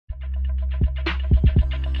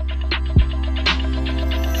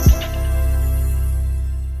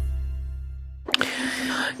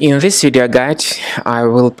In this video guide, I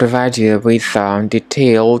will provide you with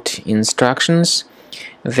detailed instructions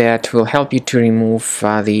that will help you to remove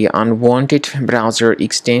the unwanted browser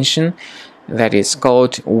extension that is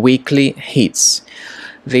called Weekly Hits.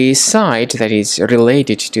 The site that is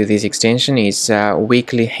related to this extension is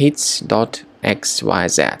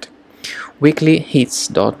weeklyhits.xyz.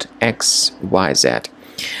 weeklyhits.xyz.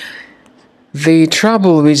 The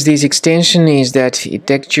trouble with this extension is that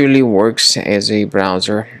it actually works as a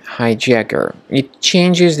browser hijacker. It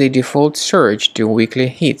changes the default search to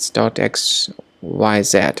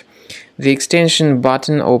weeklyhits.xyz. The extension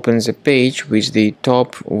button opens a page with the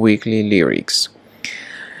top weekly lyrics.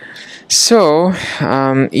 So,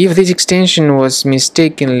 if this extension was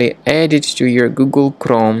mistakenly added to your Google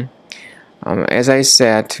Chrome, as I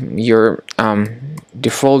said, your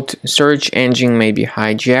default search engine may be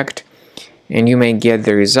hijacked, and you may get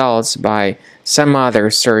the results by some other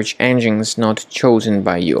search engines not chosen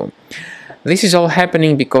by you. This is all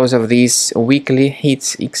happening because of this Weekly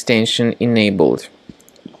Hits extension enabled.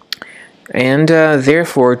 And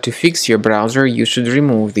therefore, to fix your browser, you should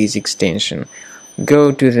remove this extension.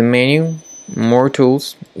 Go to the menu, More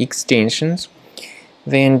Tools, Extensions,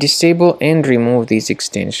 then disable and remove this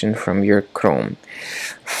extension from your Chrome.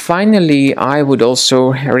 Finally, I would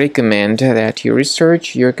also recommend that you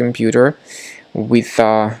research your computer with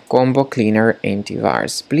Combo Cleaner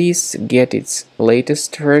antivirus. Please get its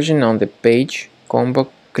latest version on the page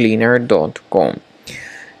combocleaner.com.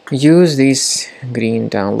 Use this green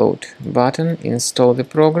download button, install the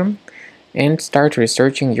program, and start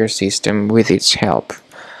researching your system with its help.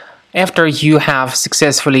 After you have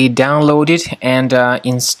successfully downloaded and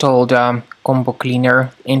installed Combo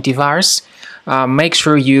Cleaner antivirus, make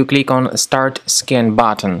sure you click on Start Scan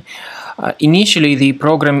button. Initially, the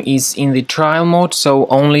program is in the trial mode, so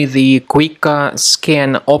only the quick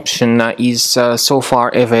scan option is so far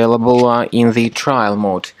available in the trial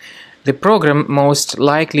mode. The program most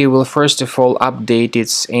likely will first of all update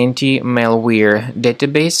its anti-malware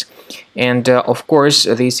database, and of course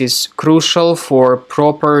this is crucial for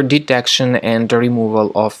proper detection and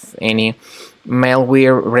removal of any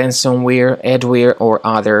malware, ransomware, adware or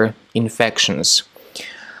other infections.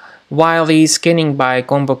 While the scanning by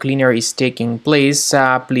Combo Cleaner is taking place,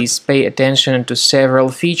 please pay attention to several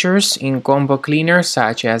features in Combo Cleaner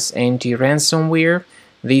such as anti-ransomware.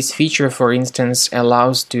 This feature, for instance,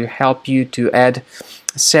 allows to help you to add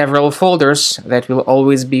several folders that will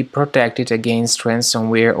always be protected against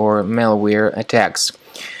ransomware or malware attacks.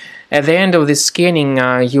 At the end of the scanning,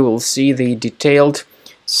 you will see the detailed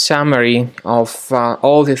summary of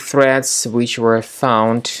all the threads which were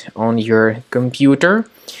found on your computer.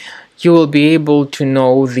 You will be able to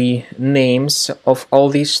know the names of all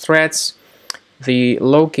these threads, the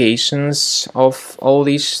locations of all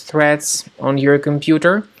these threads on your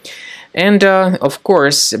computer, and of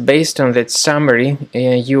course, based on that summary,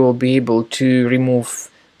 you will be able to remove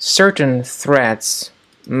certain threads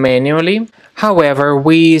manually. However,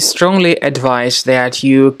 we strongly advise that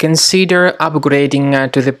you consider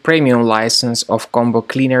upgrading to the premium license of Combo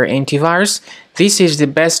Cleaner antivirus. This is the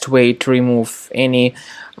best way to remove any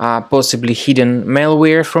possibly hidden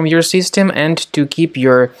malware from your system and to keep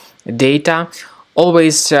your data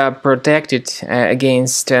always protected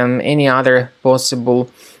against any other possible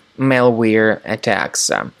malware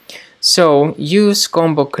attacks. So use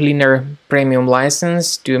Combo Cleaner Premium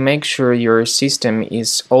license to make sure your system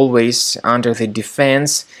is always under the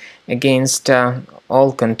defense against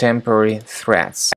all contemporary threats.